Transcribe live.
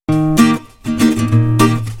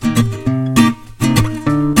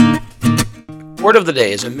Word of the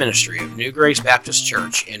Day is a ministry of New Grace Baptist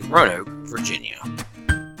Church in Roanoke, Virginia.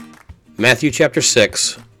 Matthew chapter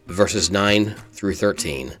 6, verses 9 through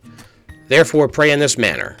 13. Therefore pray in this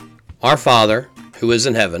manner: Our Father, who is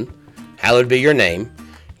in heaven, hallowed be your name.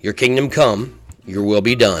 Your kingdom come, your will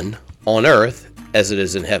be done, on earth as it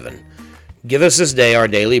is in heaven. Give us this day our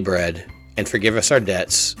daily bread, and forgive us our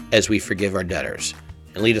debts as we forgive our debtors.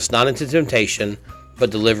 And lead us not into temptation,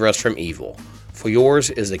 but deliver us from evil. For yours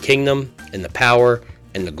is the kingdom, and the power,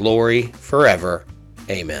 and the glory forever.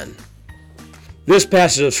 Amen. This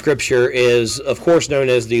passage of Scripture is, of course, known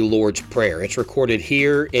as the Lord's Prayer. It's recorded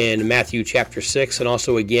here in Matthew chapter 6 and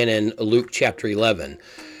also again in Luke chapter 11.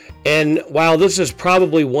 And while this is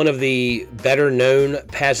probably one of the better known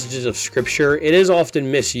passages of Scripture, it is often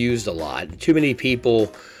misused a lot. Too many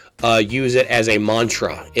people use it as a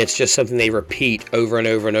mantra. It's just something they repeat over and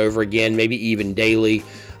over and over again, maybe even daily,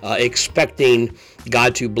 expecting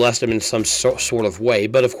God to bless them in some sort of way.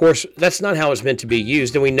 But of course, that's not how it's meant to be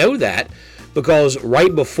used. And we know that because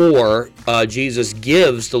right before Jesus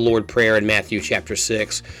gives the Lord's Prayer in Matthew chapter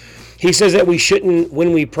 6, he says that we shouldn't,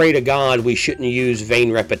 when we pray to God, we shouldn't use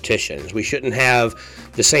vain repetitions. We shouldn't have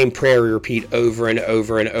the same prayer we repeat over and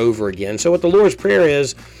over and over again. So what the Lord's Prayer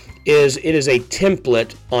is it is a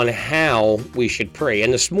template on how we should pray.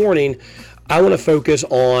 And this morning, I want to focus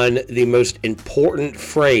on the most important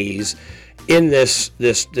phrase in this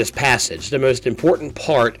passage, the most important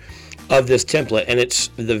part of this template. And it's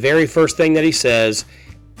the very first thing that he says,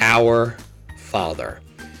 Our Father.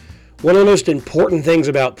 One of the most important things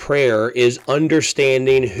about prayer is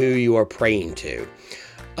understanding who you are praying to.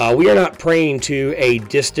 We are not praying to a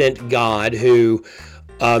distant God who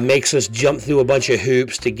makes us jump through a bunch of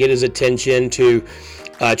hoops to get his attention, to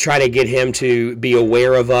try to get him to be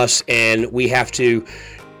aware of us, and we have to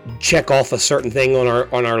check off a certain thing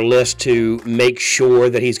on our list to make sure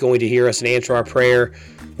that he's going to hear us and answer our prayer.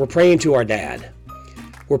 We're praying to our dad.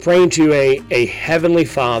 We're praying to a heavenly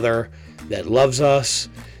Father that loves us,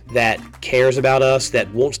 that cares about us,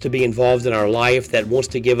 that wants to be involved in our life, that wants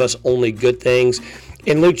to give us only good things.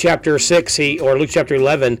 In Luke chapter 6, Luke chapter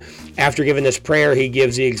 11, after giving this prayer, he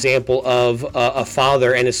gives the example of a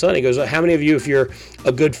father and his son. He goes, how many of you, if you're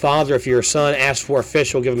a good father, if your son asks for a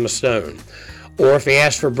fish, will give him a stone? Or if he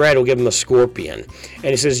asks for bread, will give him a scorpion? And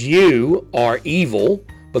he says, you are evil,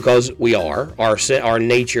 because we are. Our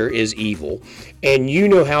nature is evil. And you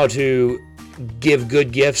know how to give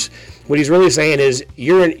good gifts. What he's really saying is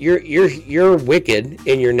you're wicked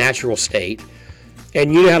in your natural state,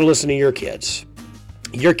 and you know how to listen to your kids.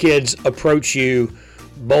 Your kids approach you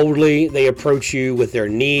boldly. They approach you with their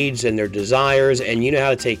needs and their desires, and you know how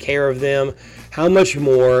to take care of them. How much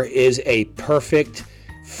more is a perfect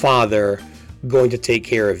father going to take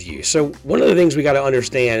care of you? So one of the things we got to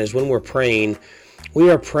understand is when we're praying, we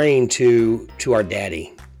are praying to our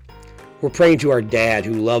daddy. We're praying to our dad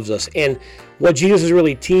who loves us. And what Jesus is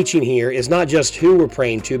really teaching here is not just who we're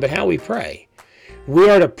praying to, but how we pray. We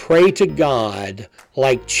are to pray to God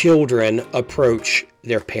like children approach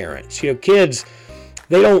their parents. You know, kids,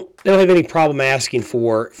 they don't have any problem asking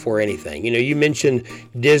for anything. You know, you mentioned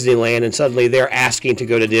Disneyland, and suddenly they're asking to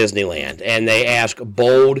go to Disneyland, and they ask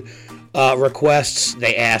bold requests.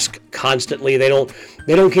 They ask constantly. They don't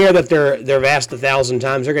care that they're asked 1,000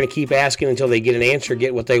 times. They're going to keep asking until they get an answer,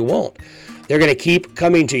 get what they want. They're going to keep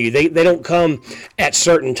coming to you. They don't come at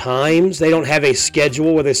certain times. They don't have a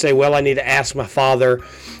schedule where they say, well, I need to ask my father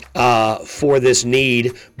for this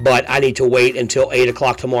need, but I need to wait until 8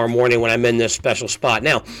 o'clock tomorrow morning when I'm in this special spot.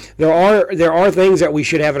 Now, there are things that we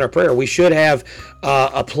should have in our prayer. We should have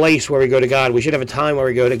a place where we go to God. We should have a time where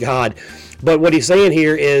we go to God. But what he's saying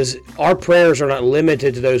here is our prayers are not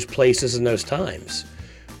limited to those places and those times.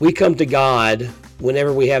 We come to God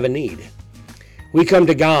whenever we have a need. We come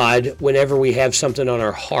to God whenever we have something on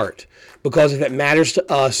our heart, because if it matters to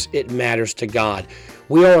us, it matters to God.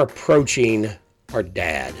 We are approaching our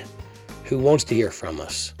dad who wants to hear from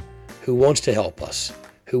us, who wants to help us,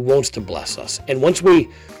 who wants to bless us. And once we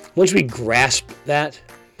grasp that,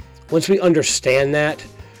 once we understand that,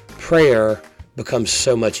 prayer becomes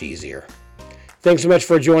so much easier. Thanks so much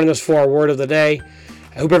for joining us for our Word of the Day.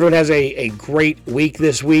 I hope everyone has a great week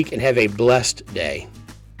this week and have a blessed day.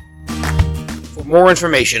 For more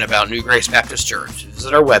information about New Grace Baptist Church,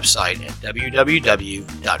 visit our website at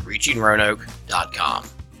www.reachingroanoke.com.